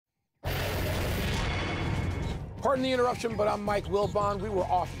Pardon the interruption, but I'm Mike Wilbon. We were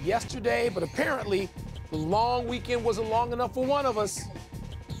off yesterday, but apparently the long weekend wasn't long enough for one of us.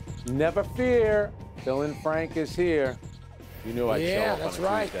 Never fear. Phil and Frank is here. You knew I'd show up that's on a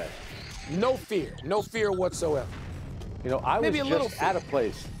right. Tuesday. No fear whatsoever. You know, I was just at a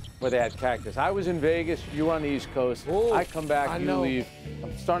place where they had cactus. I was in Vegas. You were on the East Coast. Ooh, I come back, you know. leave.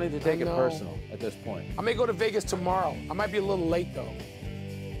 I'm starting to take it personal at this point. I may go to Vegas tomorrow. I might be a little late, though.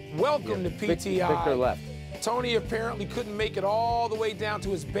 Welcome to PTI. Victor left. Tony apparently couldn't make it all the way down to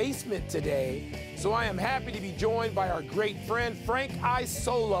his basement today, so I am happy to be joined by our great friend, Frank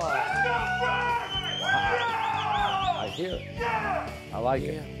Isola. I hear it. I like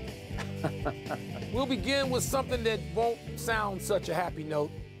it. We'll begin with something that won't sound such a happy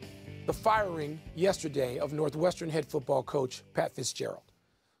note. The firing yesterday of Northwestern head football coach Pat Fitzgerald.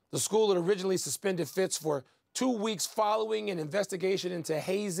 The school had originally suspended Fitz for 2 weeks following an investigation into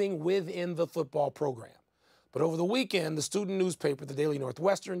hazing within the football program. But over the weekend, the student newspaper, the Daily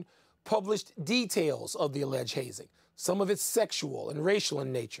Northwestern, published details of the alleged hazing, some of it sexual and racial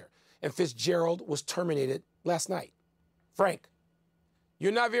in nature, and Fitzgerald was terminated last night. Frank,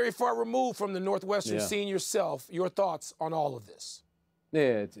 you're not very far removed from the Northwestern scene yourself. Your thoughts on all of this?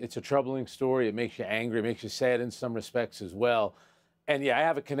 Yeah, it's a troubling story. It makes you angry. It makes you sad in some respects as well. And, yeah, I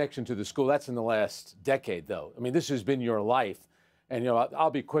have a connection to the school. That's in the last decade, though. I mean, this has been your life. And, you know, I'll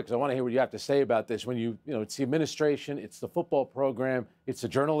be quick because I want to hear what you have to say about this. When you know, it's the administration, it's the football program, it's the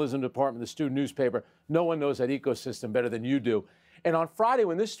journalism department, the student newspaper. No one knows that ecosystem better than you do. And on Friday,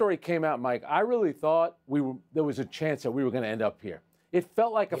 when this story came out, Mike, I really thought there was a chance that we were going to end up here. It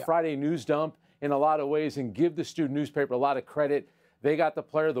felt like a Friday news dump in a lot of ways, and give the student newspaper a lot of credit. They got the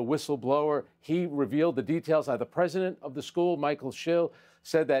player, the whistleblower. He revealed the details. Now, the president of the school, Michael Schill,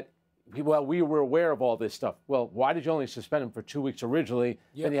 said that, well, we were aware of all this stuff. Well, why did you only suspend him for 2 weeks originally?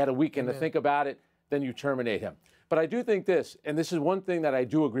 Then you had a weekend to think about it. Then you terminate him. But I do think this, and this is one thing that I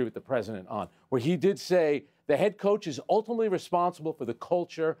do agree with the president on, where he did say the head coach is ultimately responsible for the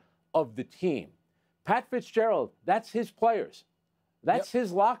culture of the team. Pat Fitzgerald, that's his players. That's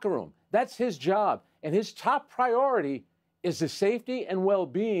his locker room. That's his job. And his top priority is the safety and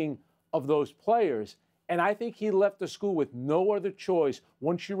well-being of those players. And I think he left the school with no other choice.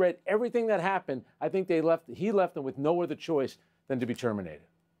 Once you read everything that happened, I think he left them with no other choice than to be terminated.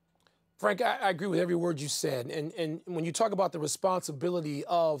 Frank, I agree with every word you said. And when you talk about the responsibility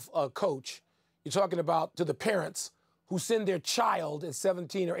of a coach, you're talking about to the parents who send their child at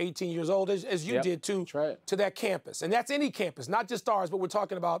 17 or 18 years old, as you did too, to that campus. And that's any campus, not just ours, but we're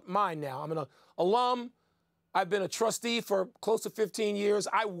talking about mine now. I'm an alum. I've been a trustee for close to 15 years.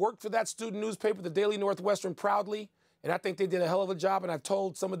 I worked for that student newspaper, the Daily Northwestern, proudly, and I think they did a hell of a job, and I've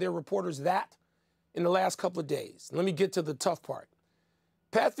told some of their reporters that in the last couple of days. Let me get to the tough part.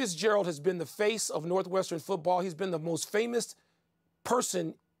 Pat Fitzgerald has been the face of Northwestern football. He's been the most famous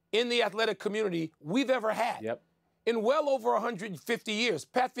person in the athletic community we've ever had in well over 150 years.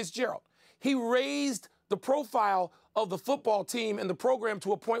 Pat Fitzgerald. He raised the profile of the football team and the program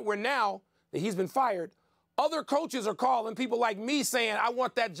to a point where now that he's been fired, other coaches are calling people like me saying, I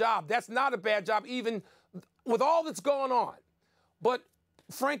want that job. That's not a bad job, even with all that's going on. But,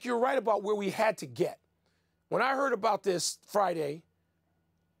 Frank, you're right about where we had to get. When I heard about this Friday,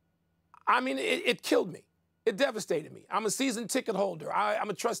 I mean, it killed me. It devastated me. I'm a season ticket holder.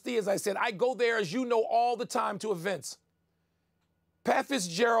 I'm a trustee, as I said. I go there, as you know, all the time to events. Pat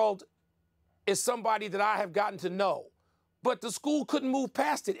Fitzgerald is somebody that I have gotten to know. But the school couldn't move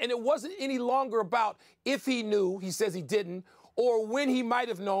past it. And it wasn't any longer about if he knew, he says he didn't, or when he might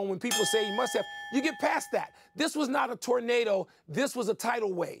have known, when people say he must have. You get past that. This was not a tornado. This was a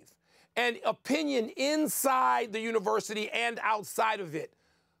tidal wave. And opinion inside the university and outside of it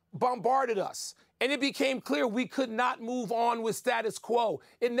bombarded us. And it became clear we could not move on with status quo.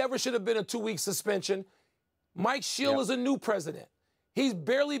 It never should have been a 2-week suspension. Mike Schill is a new president. He's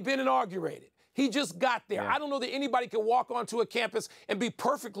barely been inaugurated. He just got there. I don't know that anybody can walk onto a campus and be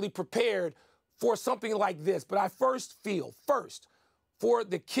perfectly prepared for something like this. But I feel for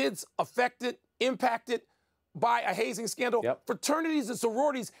the kids affected, impacted by a hazing scandal. Fraternities and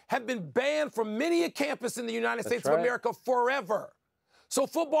sororities have been banned from many a campus in the United States of America forever. So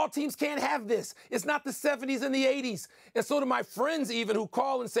football teams can't have this. It's not the 70s and the 80s. And so do my friends even who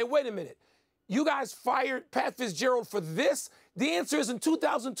call and say, wait a minute, you guys fired Pat Fitzgerald for this? The answer is in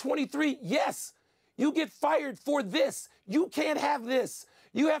 2023, yes. You get fired for this. You can't have this.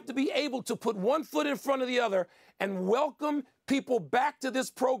 You have to be able to put one foot in front of the other and welcome people back to this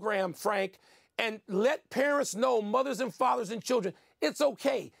program, Frank, and let parents know, mothers and fathers and children, it's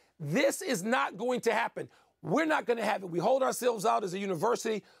okay. This is not going to happen. We're not going to have it. We hold ourselves out as a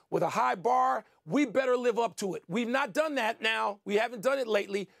university with a high bar. We better live up to it. We've not done that now. We haven't done it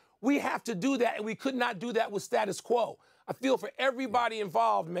lately. We have to do that, and we could not do that with status quo. I feel for everybody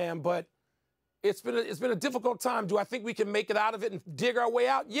involved, man, but it's been a difficult time. Do I think we can make it out of it and dig our way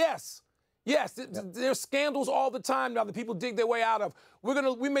out? Yes. Yes, there's scandals all the time now that people dig their way out of.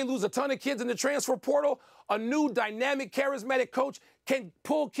 We may lose a ton of kids in the transfer portal. A new, dynamic, charismatic coach can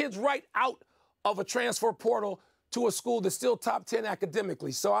pull kids right out of a transfer portal to a school that's still top 10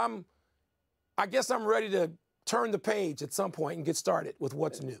 academically. So I guess I'm ready to turn the page at some point and get started with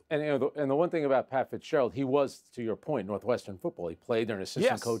what's new. And the one thing about Pat Fitzgerald, he was, to your point, Northwestern football. He played there, an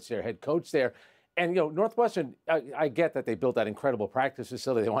assistant coach there, head coach there. And, Northwestern, I get that they built that incredible practice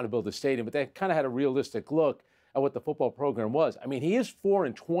facility. They want to build a stadium, but they kind of had a realistic look at what the football program was. I mean, he is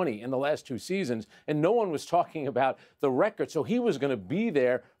 4-20 in the last 2 seasons, and no one was talking about the record. So he was going to be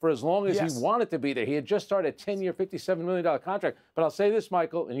there for as long as he wanted to be there. He had just started a 10-year, $57 million contract. But I'll say this,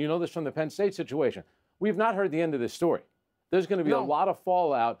 Michael, and you know this from the Penn State situation. We've not heard the end of this story. There's going to be a lot of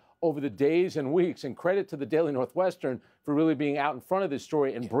fallout over the days and weeks, and credit to the Daily Northwestern for really being out in front of this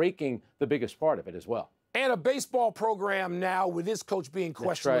story and breaking the biggest part of it as well. And a baseball program now with this coach being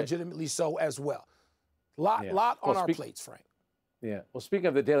questioned, legitimately so as well. Lot on our plates, Frank. Yeah. Well, speaking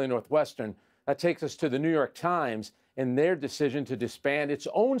of the Daily Northwestern, that takes us to the New York Times and their decision to disband its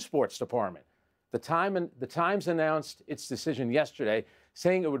own sports department. The Times announced its decision yesterday,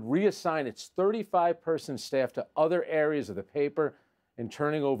 saying it would reassign its 35-person staff to other areas of the paper and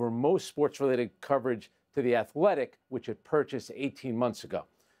turning over most sports-related coverage to The Athletic, which it purchased 18 months ago.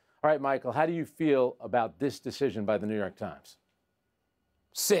 All right, Michael, how do you feel about this decision by the New York Times?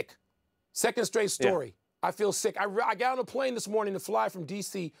 Sick. Second straight story. Yeah. I feel sick. I got on a plane this morning to fly from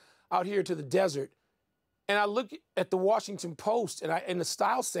D.C. out here to the desert, and I look at the Washington Post, and in the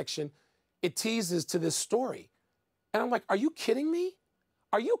style section, it teases to this story. And I'm like, are you kidding me?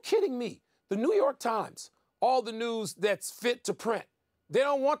 Are you kidding me? The New York Times, all the news that's fit to print. They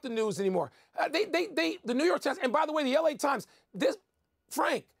don't want the news anymore. The New York Times, and by the way, the LA Times,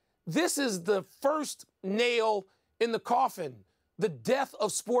 Frank, this is the first nail in the coffin, the death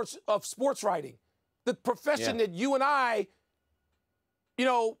of sports writing, the profession that you and I,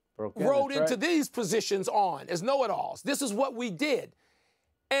 rode into these positions on as know-it-alls. This is what we did.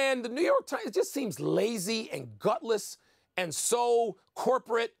 And the New York Times, it just seems lazy and gutless and so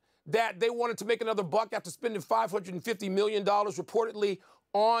corporate that they wanted to make another buck after spending $550 million reportedly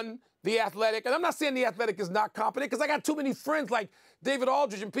on The Athletic. And I'm not saying The Athletic is not competent, because I got too many friends like David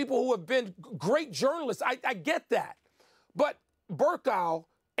Aldridge and people who have been great journalists. I get that. But Burkow,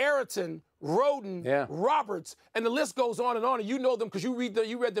 Ayrton, Roden, Roberts, and the list goes on, and you know them because you read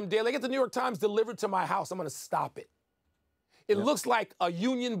them daily. I get the New York Times delivered to my house. I'm going to stop it. It looks like a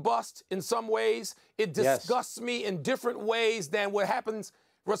union bust in some ways. It disgusts me in different ways than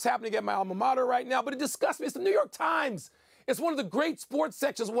what's happening at my alma mater right now. But it disgusts me. It's the New York Times. It's one of the great sports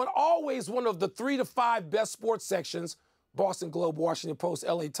sections, always one of the 3 to 5 best sports sections. Boston Globe, Washington Post,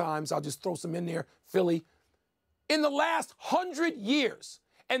 LA Times. I'll just throw some in there. Philly. In the last 100 years.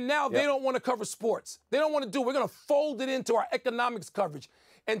 And now they don't want to cover sports. They don't want to do it. We're going to fold it into our economics coverage.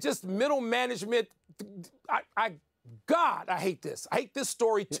 And just middle management. God, I hate this. I hate this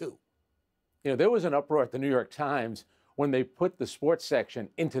story, too. There was an uproar at the New York Times when they put the sports section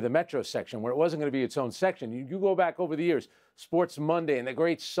into the Metro section, where it wasn't going to be its own section. You go back over the years, Sports Monday and the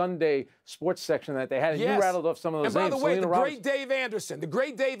great Sunday sports section that they had, and you rattled off some of those names. And by the way, the great Dave Anderson,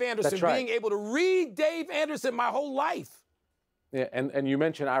 being able to read Dave Anderson my whole life. Yeah, and you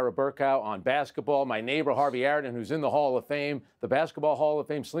mentioned Ira Burkow on basketball. My neighbor, Harvey Arden, who's in the Hall of Fame, the Basketball Hall of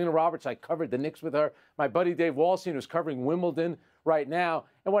Fame. Selena Roberts, I covered the Knicks with her. My buddy Dave Wallstein, who's covering Wimbledon right now.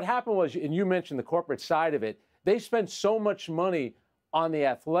 And what happened was, and you mentioned the corporate side of it, they spent so much money on The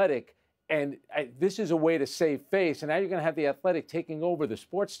Athletic, and this is a way to save face. And now you're going to have The Athletic taking over the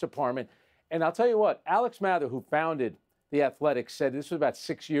sports department. And I'll tell you what, Alex Mather, who founded The Athletic, said, this was about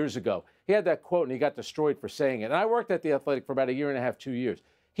 6 years ago. He had that quote, and he got destroyed for saying it. And I worked at The Athletic for about a year and a half, 2 years.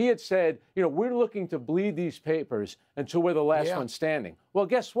 He had said, we're looking to bleed these papers until we're the last one standing. Well,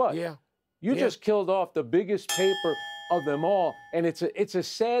 guess what? You just killed off the biggest paper of them all. And it's a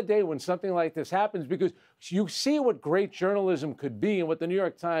sad day when something like this happens, because you see what great journalism could be and what the New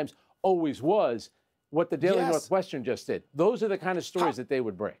York Times always was, what the Daily Northwestern just did. Those are the kind of stories that they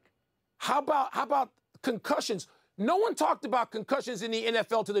would break. How about concussions? No one talked about concussions in the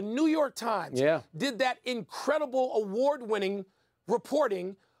NFL till the New York Times did that incredible award-winning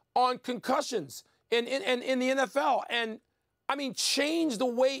reporting on concussions in the NFL. And, I mean, changed the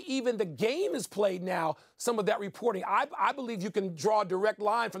way even the game is played now, some of that reporting. I believe you can draw a direct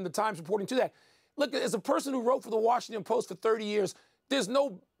line from the Times reporting to that. look, as a person who wrote for the Washington Post for 30 years, there's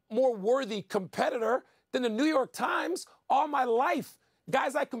no more worthy competitor than the New York Times all my life.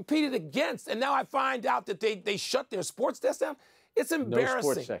 Guys I competed against, and now I find out that they shut their sports desk down. It's embarrassing. No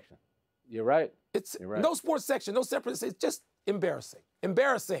sports section. You're right. You're right. No sports section, no separate. It's just embarrassing.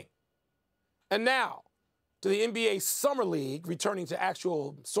 Embarrassing. And now to the NBA Summer League, returning to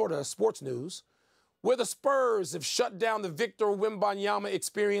actual sort of sports news, where the Spurs have shut down the Victor Wembanyama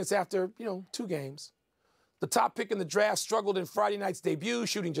experience after, 2 games. The top pick in the draft struggled in Friday night's debut,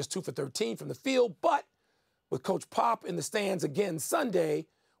 shooting just 2 for 13 from the field. But with Coach Pop in the stands again Sunday,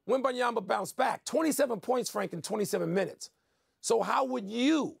 Wembanyama bounced back. 27 points, Frank, in 27 minutes. So how would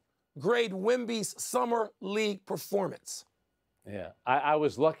you grade Wemby's Summer League performance? Yeah, I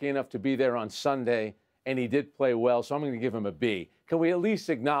was lucky enough to be there on Sunday, and he did play well, so I'm going to give him a B. Can we at least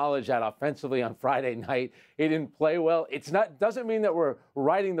acknowledge that offensively on Friday night he didn't play well? Doesn't mean that we're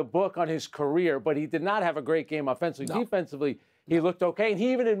writing the book on his career, but he did not have a great game offensively. No. Defensively, he looked okay, and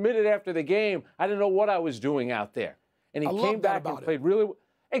he even admitted after the game, I didn't know what I was doing out there. And he came back and played really well.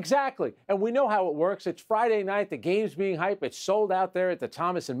 Exactly. And we know how it works. It's Friday night. The game's being hyped. It's sold out there at the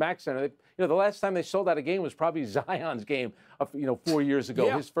Thomas and Mack Center. The last time they sold out a game was probably Zion's game, 4 years ago,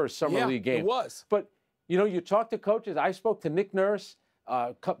 his first Summer League game. It was. But, you talk to coaches. I spoke to Nick Nurse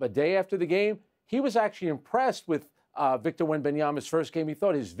a day after the game. He was actually impressed with Victor Wembanyama's first game. He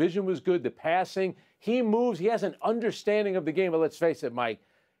thought his vision was good, the passing. He moves. He has an understanding of the game. But let's face it, Mike,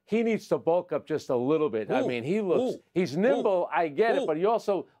 he needs to bulk up just a little bit. Ooh, I mean, he's nimble, I get it, but he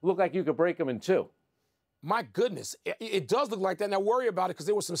also looked like you could break him in 2. My goodness, it does look like that, and I worry about it because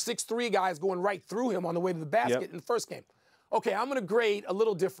there were some 6'3" guys going right through him on the way to the basket in the first game. Okay, I'm going to grade a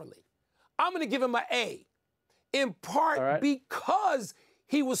little differently. I'm going to give him an A, in part because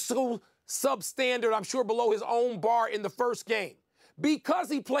he was so substandard, I'm sure below his own bar in the first game. Because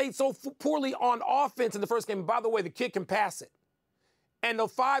he played so poorly on offense in the first game. And by the way, the kid can pass it. And the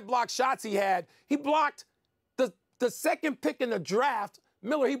 5 block shots he had, he blocked the second pick in the draft,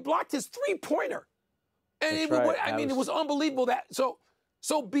 Miller, he blocked his 3-pointer. And it was unbelievable that.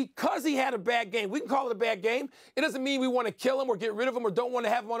 So because he had a bad game, we can call it a bad game. It doesn't mean we want to kill him or get rid of him or don't want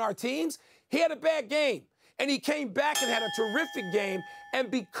to have him on our teams. He had a bad game. And he came back and had a terrific game.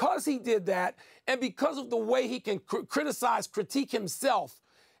 And because he did that, and because of the way he can critique himself,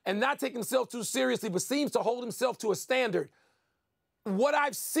 and not take himself too seriously, but seems to hold himself to a standard, what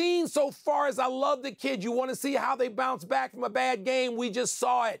I've seen so far is I love the kid. You want to see how they bounce back from a bad game? We just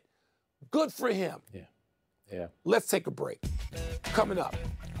saw it. Good for him. Yeah. Let's take a break. Coming up,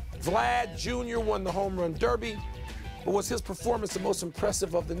 Vlad Jr. won the home run derby, but was his performance the most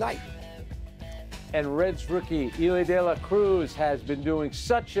impressive of the night? And Reds rookie Eli De La Cruz has been doing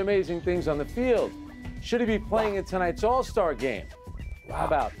such amazing things on the field. Should he be playing in tonight's All-Star game? How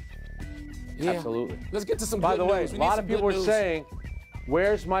about? Yeah. Absolutely. Let's get to some By good the way, news. a lot of people were saying,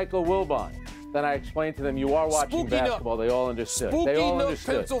 where's Michael Wilbon? Then I explained to them, you are watching basketball. They all understood. Spooky They all Nook,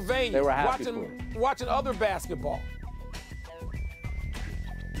 understood. Pennsylvania. They were happy for it. Watching other basketball.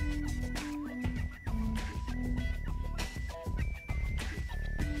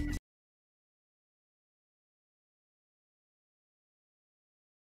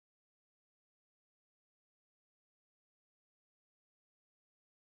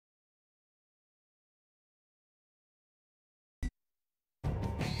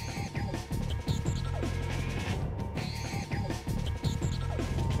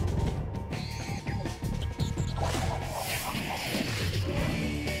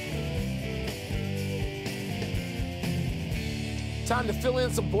 Time to fill in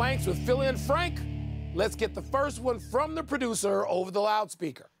some blanks with Fill In Frank. Let's get the first one from the producer over the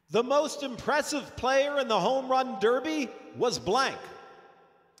loudspeaker. The most impressive player in the home run derby was blank.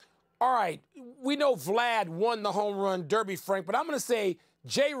 All right, we know Vlad won the home run derby, Frank, but I'm going to say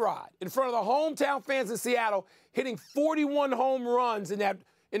J-Rod in front of the hometown fans in Seattle, hitting 41 home runs in that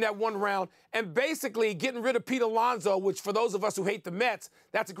one round, and basically getting rid of Pete Alonso, which for those of us who hate the Mets,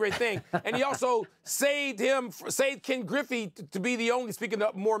 that's a great thing. And he also saved Ken Griffey to be the only, speaking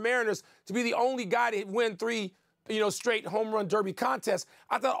of more Mariners, to be the only guy to win 3, straight home run derby contests.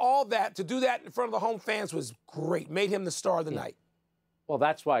 I thought all that, to do that in front of the home fans was great. Made him the star of the night. Well,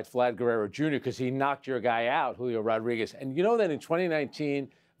 that's why it's Vlad Guerrero Jr., because he knocked your guy out, Julio Rodriguez. And you know that in 2019,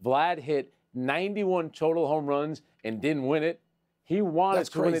 Vlad hit 91 total home runs and didn't win it. He wanted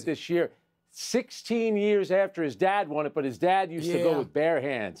to win it this year. 16 years after his dad won it, but his dad used to go with bare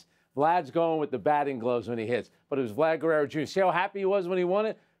hands. Vlad's going with the batting gloves when he hits. But it was Vlad Guerrero Jr. See how happy he was when he won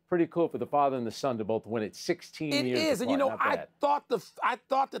it? pretty cool for the father and the son to both win it 16 years It is, apart. and you know, Not I bad.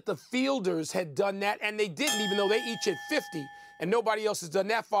 thought that the fielders had done that, and they didn't, even though they each hit 50, and nobody else has done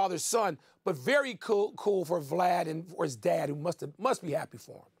that, father son. But very cool for Vlad and for his dad, who must be happy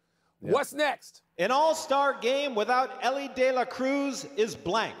for him. Yep. What's next? An all-star game without Ellie De La Cruz is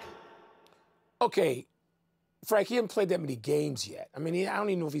blank. Okay, Frank, he hasn't played that many games yet. I mean, I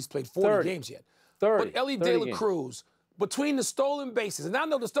don't even know if he's played 40 games yet. 30. But Ellie De La Cruz, between the stolen bases, and I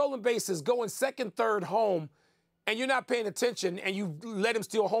know the stolen bases going second, third home, and you're not paying attention, and you let him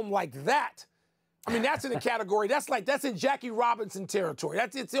steal home like that. I mean, that's in the category. That's in Jackie Robinson territory.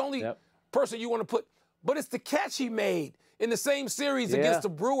 It's the only person you want to put. But it's the catch he made in the same series against the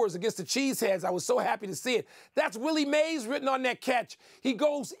Brewers, against the Cheeseheads. I was so happy to see it. That's Willie Mays written on that catch. He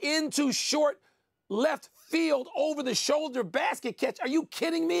goes into short left field over the shoulder basket catch. Are you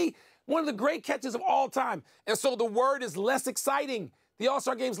kidding me? One of the great catches of all time. And so the word is less exciting. The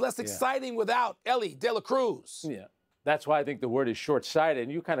All-Star Game's less exciting without Ellie De La Cruz. Yeah. That's why I think the word is short-sighted.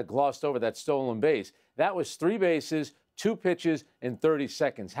 And you kind of glossed over that stolen base. That was 3 bases, 2 pitches in 30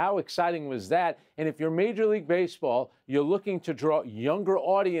 seconds. How exciting was that? And if you're Major League Baseball, you're looking to draw younger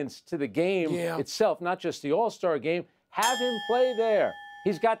audience to the game itself, not just the All-Star Game, have him play there.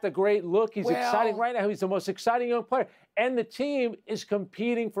 He's got the great look. He's exciting right now. He's the most exciting young player. And the team is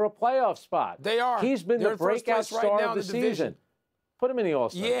competing for a playoff spot. They are. He's been the breakout star of the season. Put him in the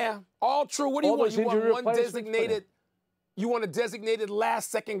All-Star. Yeah, all true. What do you want? You want one designated? You want a designated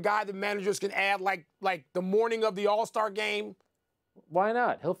last-second guy that managers can add like the morning of the All-Star Game? Why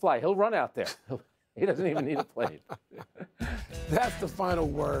not? He'll fly. He'll run out there. He doesn't even need a plane. That's the final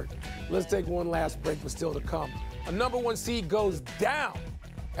word. Let's take one last break, but still to come. A #1 seed goes down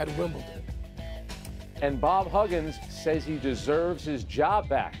at Wimbledon. And Bob Huggins says he deserves his job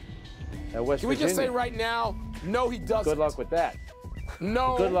back at West Virginia. Can we just say right now, no, he doesn't. Good luck with that.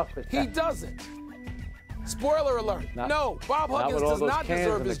 No, good luck with that. He doesn't. Spoiler alert. No, Bob Huggins does not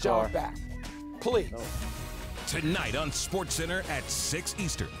deserve his job back. Please. No. Tonight on SportsCenter at 6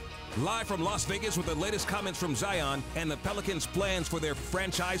 Eastern. Live from Las Vegas with the latest comments from Zion and the Pelicans' plans for their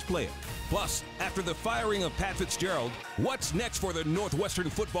franchise player. Plus, after the firing of Pat Fitzgerald, what's next for the Northwestern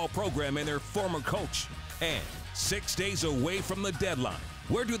football program and their former coach? And 6 days away from the deadline,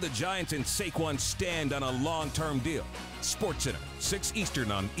 where do the Giants and Saquon stand on a long-term deal? SportsCenter, 6 Eastern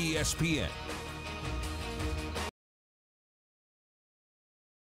on ESPN.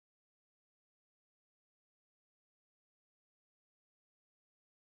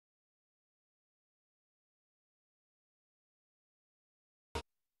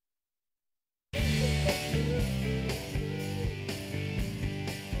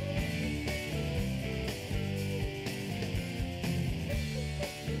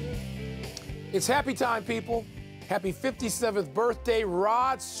 It's happy time, people. Happy 57th birthday,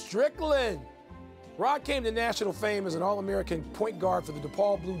 Rod Strickland. Rod came to national fame as an All-American point guard for the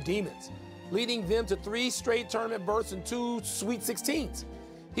DePaul Blue Demons, leading them to 3 straight tournament berths and 2 Sweet 16s.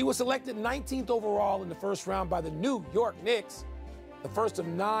 He was selected 19th overall in the first round by the New York Knicks, the first of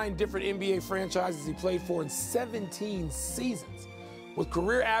 9 different NBA franchises he played for in 17 seasons, with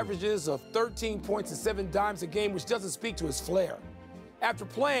career averages of 13 points and 7 dimes a game, which doesn't speak to his flair. After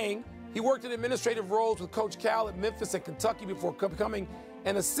playing, he worked in administrative roles with Coach Cal at Memphis and Kentucky before becoming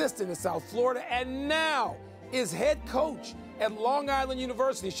an assistant in South Florida, and now is head coach at Long Island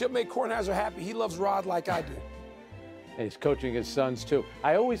University. Should make Kornheiser happy. He loves Rod like I do. And he's coaching his sons, too.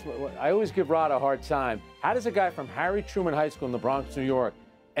 I always give Rod a hard time. How does a guy from Harry Truman High School in the Bronx, New York,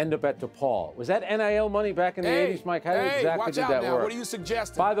 end up at DePaul? Was that NIL money back in the 80s, Mike? How exactly did that work? What are you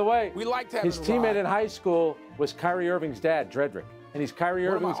suggesting? By the way, we liked having his teammate in high school was Kyrie Irving's dad, Dredrick. And he's Kyrie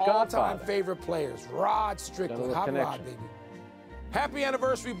Irving's godfather. One of my all-time favorite players, Rod Strickland. Hot Rod, baby. Happy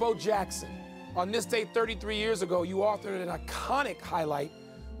anniversary, Bo Jackson. On this day 33 years ago, you authored an iconic highlight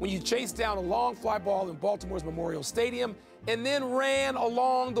when you chased down a long fly ball in Baltimore's Memorial Stadium and then ran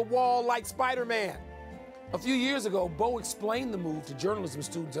along the wall like Spider-Man. A few years ago, Bo explained the move to journalism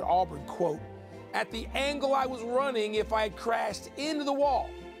students at Auburn, quote, "At the angle I was running, if I had crashed into the wall,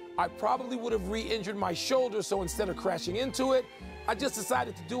 I probably would have re-injured my shoulder, so instead of crashing into it, I just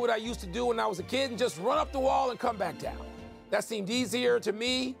decided to do what I used to do when I was a kid and just run up the wall and come back down. That seemed easier to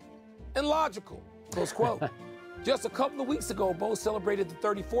me and logical," close quote. Just a couple of weeks ago, Bo celebrated the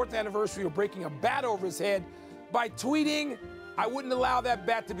 34th anniversary of breaking a bat over his head by tweeting, "I wouldn't allow that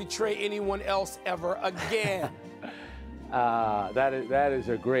bat to betray anyone else ever again." That is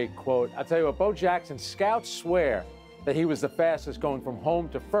a great quote. I'll tell you what, Bo Jackson, scouts swear that he was the fastest going from home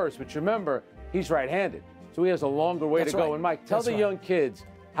to first, which remember, he's right-handed. So he has a longer way to go. And Mike, tell the young kids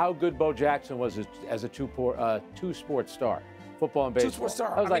how good Bo Jackson was as a two-sport star. football and baseball. Two-sport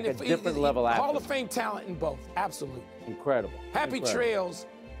star. That was like a different level athlete. Hall of Fame talent in both. Absolutely. Incredible. Happy trails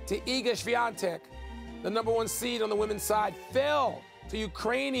to Iga Swiatek, the #1 seed on the women's side, fell to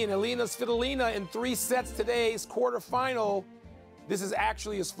Ukrainian Elena Svitolina in 3 sets today's quarterfinal. This is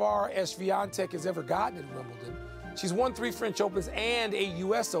actually as far as Swiatek has ever gotten at Wimbledon. She's won 3 French Opens and a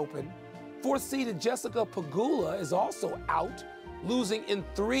U.S. Open. 4th-seeded Jessica Pegula is also out, losing in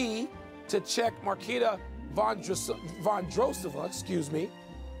 3 to Czech Marketa Vondrousova,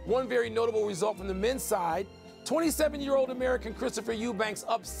 One very notable result from the men's side, 27-year-old American Christopher Eubanks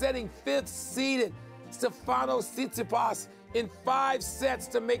upsetting 5th-seeded Stefanos Tsitsipas in 5 sets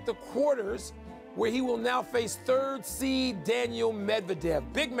to make the quarters, where he will now face 3rd seed Daniel Medvedev.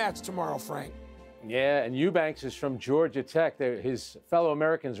 Big match tomorrow, Frank. Yeah, and Eubanks is from Georgia Tech. His fellow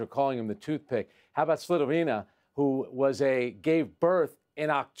Americans are calling him the toothpick. How about Svitolina, who gave birth in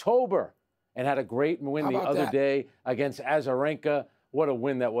October and had a great win the other day against Azarenka. What a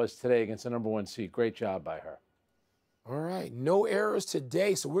win that was today against the #1 seed. Great job by her. All right, no errors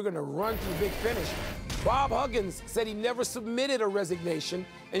today, so we're going to run through the big finish. Bob Huggins said he never submitted a resignation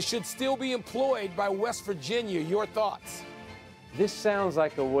and should still be employed by West Virginia. Your thoughts? This sounds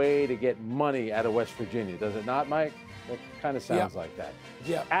like a way to get money out of West Virginia, does it not, Mike? That kind of sounds like that.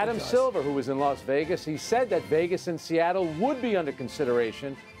 Yeah. Adam Silver, who was in Las Vegas, he said that Vegas and Seattle would be under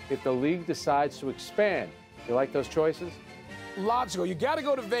consideration if the league decides to expand. You like those choices? Logical. You got to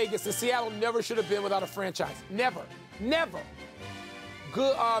go to Vegas, and Seattle never should have been without a franchise. Never. Never.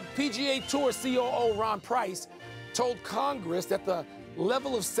 Good PGA Tour COO Ron Price told Congress that the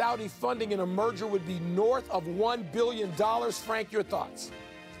level of Saudi funding in a merger would be north of $1 billion. Frank, your thoughts?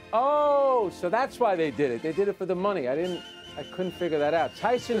 Oh, so that's why they did it. They did it for the money. I couldn't figure that out.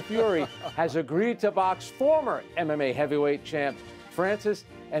 Tyson Fury has agreed to box former MMA heavyweight champ Francis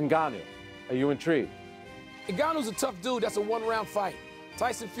Ngannou. Are you intrigued? Ngannou's a tough dude. That's a 1-round fight.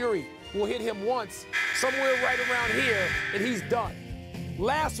 Tyson Fury will hit him once, somewhere right around here, and he's done.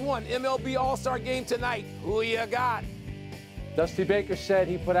 Last one, MLB All-Star Game tonight. Who you got? Dusty Baker said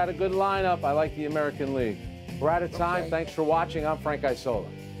he put out a good lineup. I like the American League. We're out of time. Okay. Thanks for watching. I'm Frank Isola.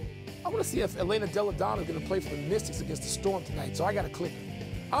 I want to see if Elena Deladonna is going to play for the Mystics against the Storm tonight, so I got to click it.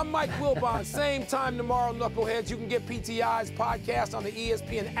 I'm Mike Wilbon. Same time tomorrow, Knuckleheads. You can get PTI's podcast on the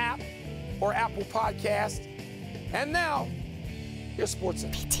ESPN app or Apple Podcast. And now, here's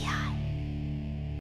SportsCenter. PTI.